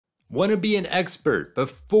Want to be an expert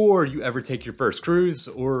before you ever take your first cruise?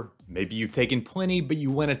 Or maybe you've taken plenty, but you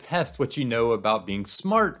want to test what you know about being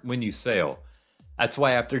smart when you sail. That's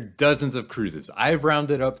why after dozens of cruises, I've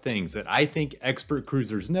rounded up things that I think expert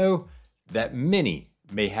cruisers know that many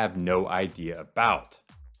may have no idea about.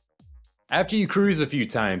 After you cruise a few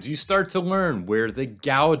times, you start to learn where the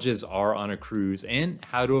gouges are on a cruise and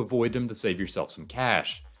how to avoid them to save yourself some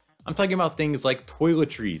cash. I'm talking about things like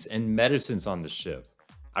toiletries and medicines on the ship.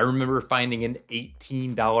 I remember finding an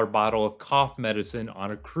 $18 bottle of cough medicine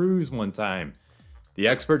on a cruise one time. The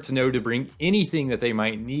experts know to bring anything that they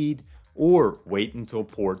might need or wait until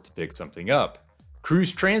port to pick something up.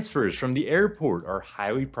 Cruise transfers from the airport are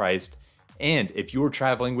highly priced, and if you're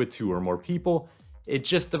traveling with 2 or more people, it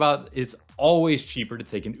just about is always cheaper to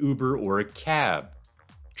take an Uber or a cab.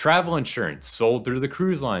 Travel insurance sold through the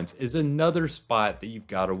cruise lines is another spot that you've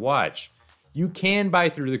got to watch. You can buy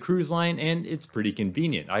through the cruise line and it's pretty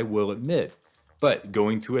convenient, I will admit. But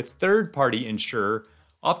going to a third-party insurer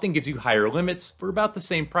often gives you higher limits for about the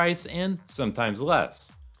same price and sometimes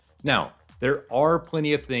less. Now, there are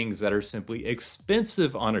plenty of things that are simply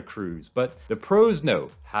expensive on a cruise, but the pros know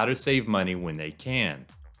how to save money when they can.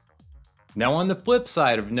 Now, on the flip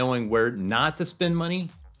side of knowing where not to spend money,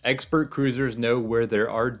 expert cruisers know where there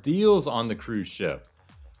are deals on the cruise ship.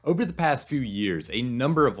 Over the past few years, a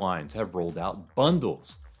number of lines have rolled out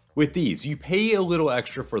bundles. With these, you pay a little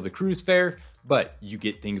extra for the cruise fare, but you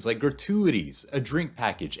get things like gratuities, a drink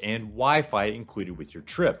package, and Wi-Fi included with your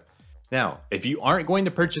trip. Now, if you aren't going to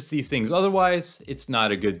purchase these things otherwise, it's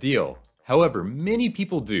not a good deal. However, many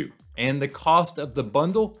people do, and the cost of the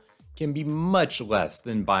bundle can be much less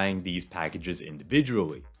than buying these packages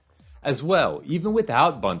individually. As well, even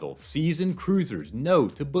without bundles, seasoned cruisers know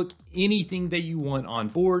to book anything that you want on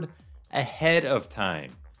board ahead of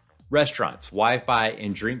time. Restaurants, Wi-Fi,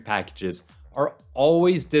 and drink packages are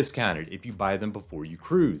always discounted if you buy them before you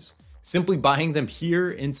cruise. Simply buying them here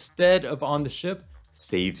instead of on the ship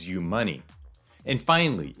saves you money. And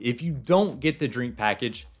finally, if you don't get the drink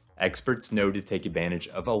package, experts know to take advantage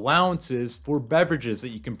of allowances for beverages that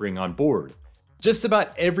you can bring on board. Just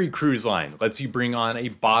about every cruise line lets you bring on a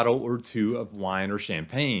bottle or 2 of wine or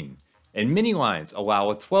champagne, and many lines allow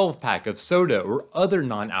a 12-pack of soda or other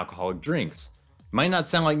non-alcoholic drinks. Might not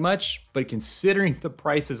sound like much, but considering the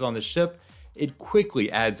prices on the ship, it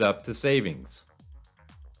quickly adds up to savings.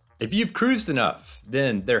 If you've cruised enough,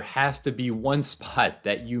 then there has to be one spot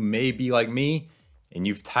that you may be like me and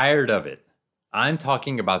you've tired of it. I'm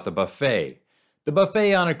talking about the buffet. The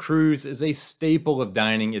buffet on a cruise is a staple of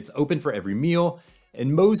dining. It's open for every meal,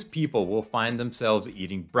 and most people will find themselves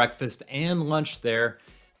eating breakfast and lunch there,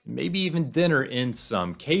 maybe even dinner in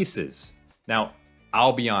some cases. Now,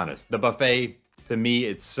 I'll be honest, the buffet, to me,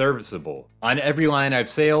 it's serviceable. On every line I've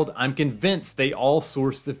sailed, I'm convinced they all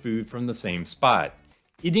source the food from the same spot.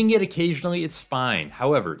 Eating it occasionally, it's fine.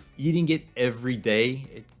 However, eating it every day,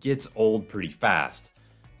 it gets old pretty fast.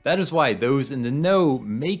 That is why those in the know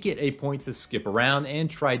make it a point to skip around and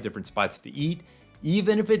try different spots to eat,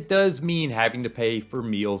 even if it does mean having to pay for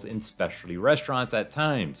meals in specialty restaurants at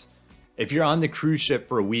times. If you're on the cruise ship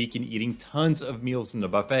for a week and eating tons of meals in the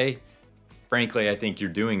buffet, frankly, I think you're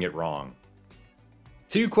doing it wrong.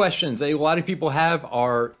 2 questions a lot of people have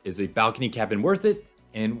are, is a balcony cabin worth it?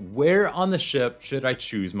 And where on the ship should I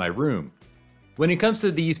choose my room? When it comes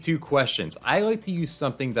to these 2 questions, I like to use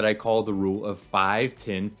something that I call the rule of 5,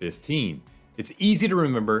 10, 15. It's easy to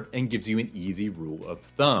remember and gives you an easy rule of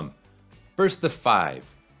thumb. First, the 5.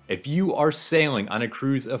 If you are sailing on a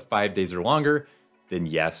cruise of 5 days or longer, then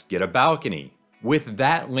yes, get a balcony. With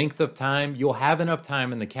that length of time, you'll have enough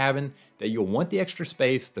time in the cabin that you'll want the extra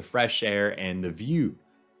space, the fresh air, and the view.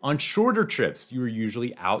 On shorter trips, you are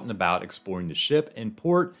usually out and about exploring the ship and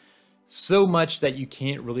port, so much that you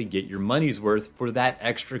can't really get your money's worth for that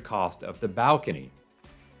extra cost of the balcony.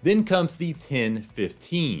 Then comes the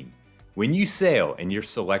 10-15. When you sail and you're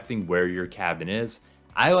selecting where your cabin is,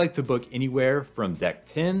 I like to book anywhere from deck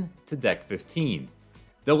 10 to deck 15.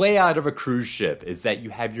 The layout of a cruise ship is that you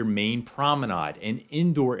have your main promenade and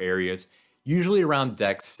indoor areas usually around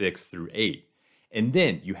decks 6 through 8. And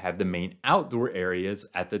then you have the main outdoor areas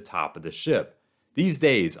at the top of the ship. These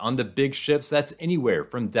days, on the big ships, that's anywhere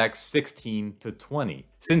from decks 16 to 20.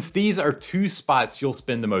 Since these are 2 spots you'll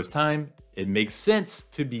spend the most time, it makes sense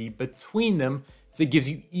to be between them, so it gives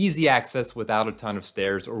you easy access without a ton of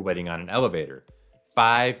stairs or waiting on an elevator.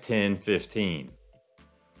 5, 10, 15.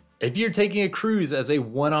 If you're taking a cruise as a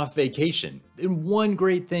one-off vacation, then one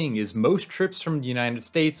great thing is most trips from the United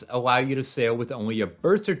States allow you to sail with only a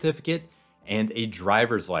birth certificate and a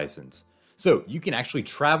driver's license. So you can actually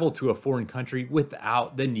travel to a foreign country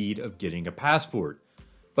without the need of getting a passport.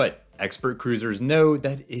 But expert cruisers know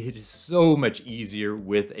that it is so much easier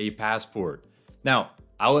with a passport. Now,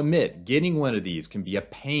 I'll admit, getting one of these can be a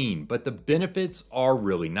pain, but the benefits are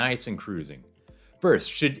really nice in cruising.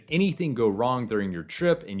 First, should anything go wrong during your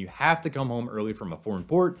trip and you have to come home early from a foreign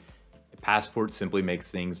port, a passport simply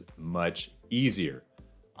makes things much easier.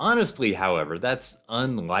 Honestly, however, that's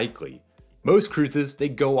unlikely. Most cruises, they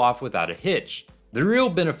go off without a hitch. The real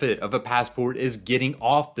benefit of a passport is getting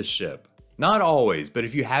off the ship. Not always, but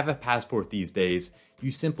if you have a passport these days,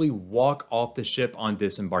 you simply walk off the ship on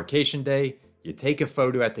disembarkation day, you take a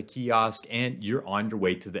photo at the kiosk, and you're on your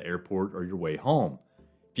way to the airport or your way home.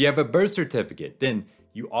 If you have a birth certificate, then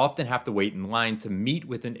you often have to wait in line to meet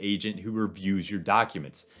with an agent who reviews your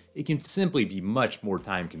documents. It can simply be much more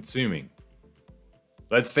time consuming.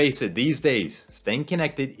 Let's face it, these days, staying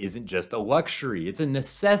connected isn't just a luxury, it's a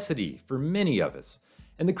necessity for many of us.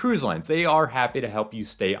 And the cruise lines, they are happy to help you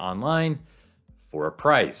stay online for a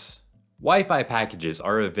price. Wi-Fi packages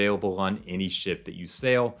are available on any ship that you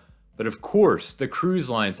sail, but of course, the cruise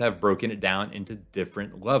lines have broken it down into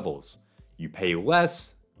different levels. You pay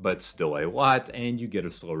less, but still a lot, and you get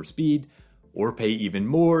a slower speed, or pay even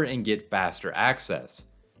more and get faster access.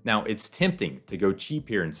 Now, it's tempting to go cheap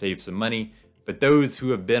here and save some money, but those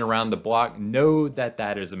who have been around the block know that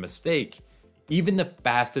that is a mistake. Even the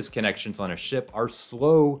fastest connections on a ship are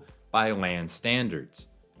slow by land standards.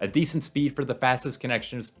 A decent speed for the fastest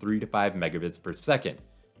connection is 3 to 5 megabits per second.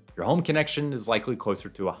 Your home connection is likely closer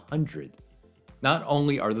to 100. Not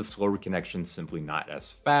only are the slower connections simply not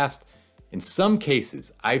as fast, in some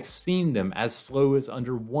cases, I've seen them as slow as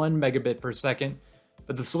under 1 megabit per second,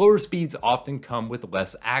 but the slower speeds often come with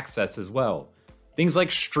less access as well. Things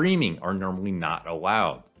like streaming are normally not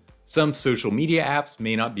allowed. Some social media apps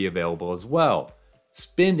may not be available as well.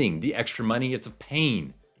 Spending the extra money, it's a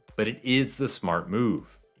pain, but it is the smart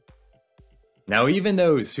move. Now, even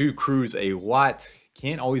those who cruise a lot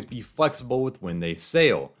can't always be flexible with when they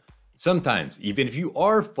sail. Sometimes, even if you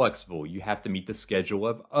are flexible, you have to meet the schedule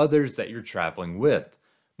of others that you're traveling with.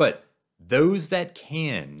 But those that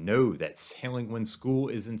can know that sailing when school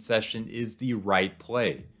is in session is the right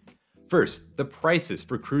play. First, the prices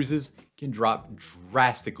for cruises can drop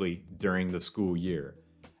drastically during the school year.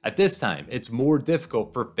 At this time, it's more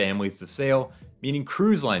difficult for families to sail, meaning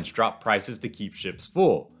cruise lines drop prices to keep ships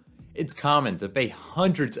full. It's common to pay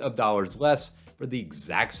hundreds of dollars less for the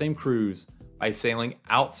exact same cruise by sailing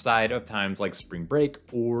outside of times like spring break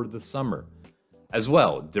or the summer. As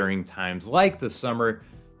well, during times like the summer,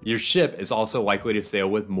 your ship is also likely to sail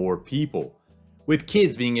with more people. With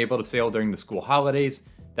kids being able to sail during the school holidays,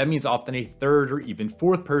 that means often a third or even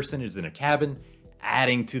fourth person is in a cabin,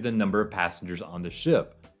 adding to the number of passengers on the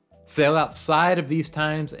ship. Sail outside of these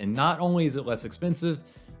times, and not only is it less expensive,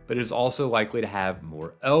 but it is also likely to have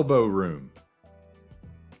more elbow room.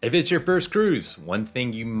 If it's your first cruise, one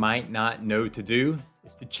thing you might not know to do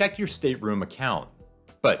is to check your stateroom account.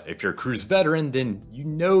 But if you're a cruise veteran, then you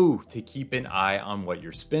know to keep an eye on what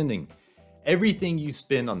you're spending. Everything you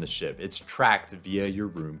spend on the ship, it's tracked via your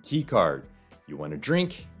room key card. You want a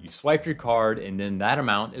drink, you swipe your card, and then that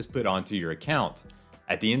amount is put onto your account.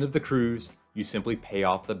 At the end of the cruise, you simply pay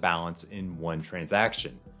off the balance in one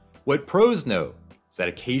transaction. What pros know is that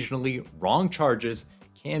occasionally wrong charges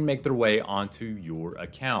can make their way onto your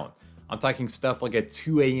account. I'm talking stuff like a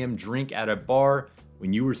 2 a.m. drink at a bar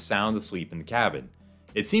when you were sound asleep in the cabin.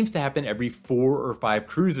 It seems to happen every 4 or 5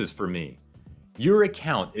 cruises for me. Your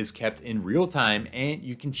account is kept in real time and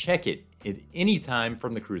you can check it at any time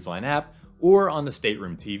from the cruise line app or on the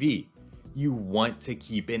stateroom TV. You want to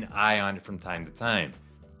keep an eye on it from time to time.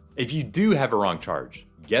 If you do have a wrong charge,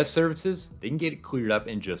 guest services, they can get it cleared up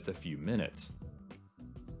in just a few minutes.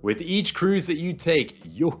 With each cruise that you take,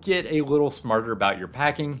 you'll get a little smarter about your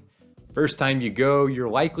packing. First time you go, you're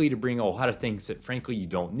likely to bring a lot of things that frankly you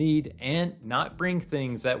don't need and not bring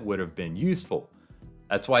things that would have been useful.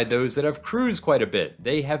 That's why those that have cruised quite a bit,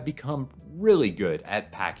 they have become really good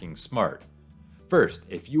at packing smart. First,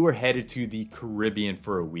 if you are headed to the Caribbean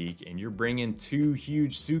for a week and you're bringing 2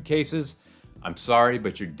 huge suitcases, I'm sorry,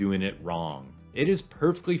 but you're doing it wrong. It is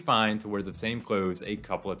perfectly fine to wear the same clothes a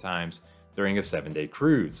couple of times during a 7-day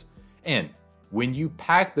cruise. And when you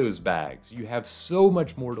pack those bags, you have so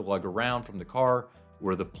much more to lug around from the car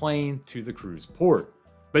or the plane to the cruise port.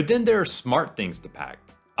 But then there are smart things to pack.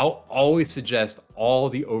 I'll always suggest all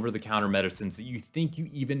the over-the-counter medicines that you think you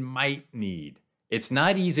even might need. It's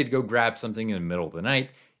not easy to go grab something in the middle of the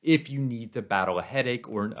night if you need to battle a headache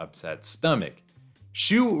or an upset stomach.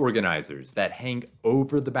 Shoe organizers that hang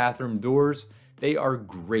over the bathroom doors, they are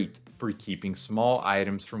great for keeping small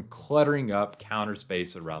items from cluttering up counter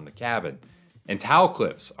space around the cabin. And towel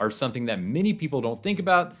clips are something that many people don't think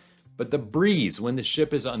about, but the breeze when the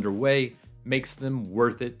ship is underway makes them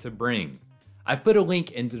worth it to bring. I've put a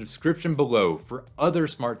link in the description below for other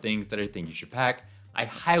smart things that I think you should pack. I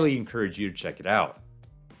highly encourage you to check it out.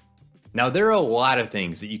 Now, there are a lot of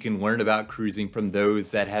things that you can learn about cruising from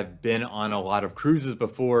those that have been on a lot of cruises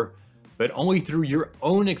before, but only through your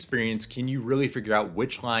own experience can you really figure out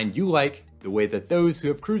which line you like the way that those who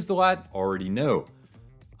have cruised a lot already know.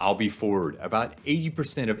 I'll be forward, about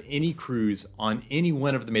 80% of any cruise on any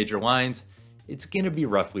one of the major lines, it's gonna be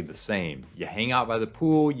roughly the same. You hang out by the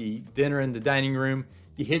pool, you eat dinner in the dining room,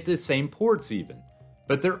 you hit the same ports even.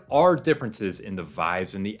 But there are differences in the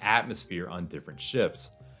vibes and the atmosphere on different ships.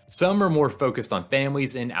 Some are more focused on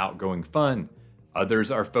families and outgoing fun. Others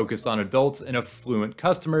are focused on adults and affluent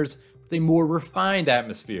customers with a more refined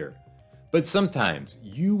atmosphere. But sometimes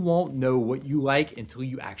you won't know what you like until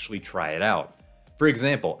you actually try it out. For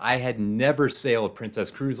example, I had never sailed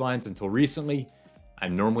Princess Cruise Lines until recently.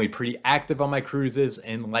 I'm normally pretty active on my cruises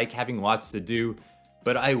and like having lots to do,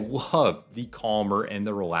 but I love the calmer and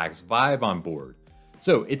the relaxed vibe on board.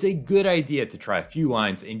 So it's a good idea to try a few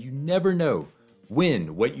lines, and you never know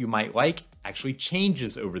when what you might like actually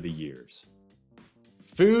changes over the years.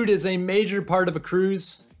 Food is a major part of a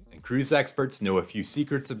cruise, and cruise experts know a few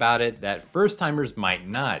secrets about it that first-timers might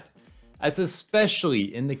not. That's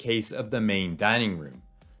especially in the case of the main dining room.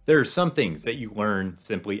 There are some things that you learn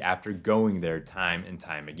simply after going there time and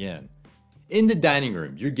time again. In the dining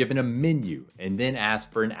room, you're given a menu and then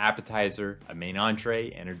asked for an appetizer, a main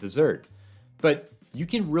entree, and a dessert. But you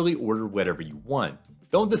can really order whatever you want.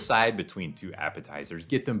 Don't decide between two appetizers,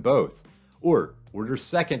 get them both. Or order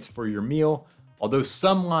seconds for your meal, although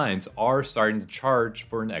some lines are starting to charge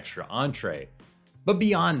for an extra entree. But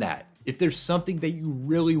beyond that, if there's something that you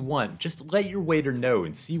really want, just let your waiter know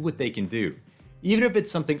and see what they can do. Even if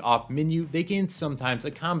it's something off menu, they can sometimes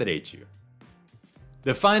accommodate you.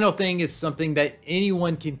 The final thing is something that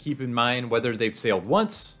anyone can keep in mind, whether they've sailed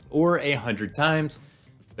once or 100 times,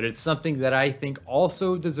 but it's something that I think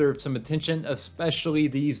also deserves some attention, especially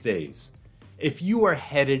these days. If you are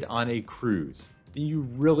headed on a cruise, then you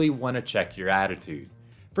really want to check your attitude.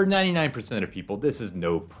 For 99% of people, this is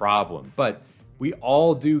no problem, but we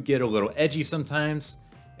all do get a little edgy sometimes,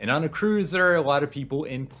 and on a cruise there are a lot of people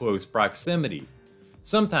in close proximity.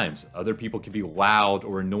 Sometimes other people can be loud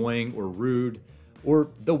or annoying or rude, or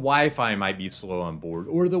the Wi-Fi might be slow on board,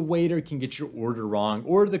 or the waiter can get your order wrong,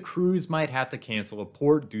 or the cruise might have to cancel a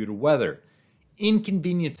port due to weather.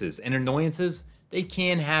 Inconveniences and annoyances, they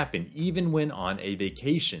can happen even when on a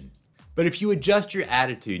vacation. But if you adjust your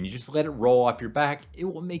attitude and you just let it roll off your back, it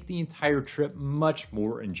will make the entire trip much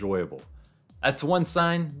more enjoyable. That's one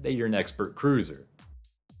sign that you're an expert cruiser.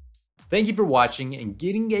 Thank you for watching and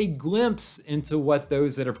getting a glimpse into what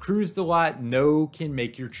those that have cruised a lot know can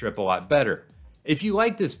make your trip a lot better. If you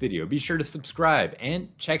like this video, be sure to subscribe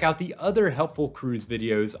and check out the other helpful cruise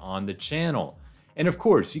videos on the channel. And of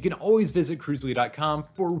course, you can always visit Cruzely.com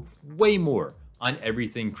for way more on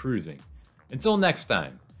everything cruising. Until next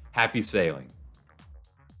time, happy sailing.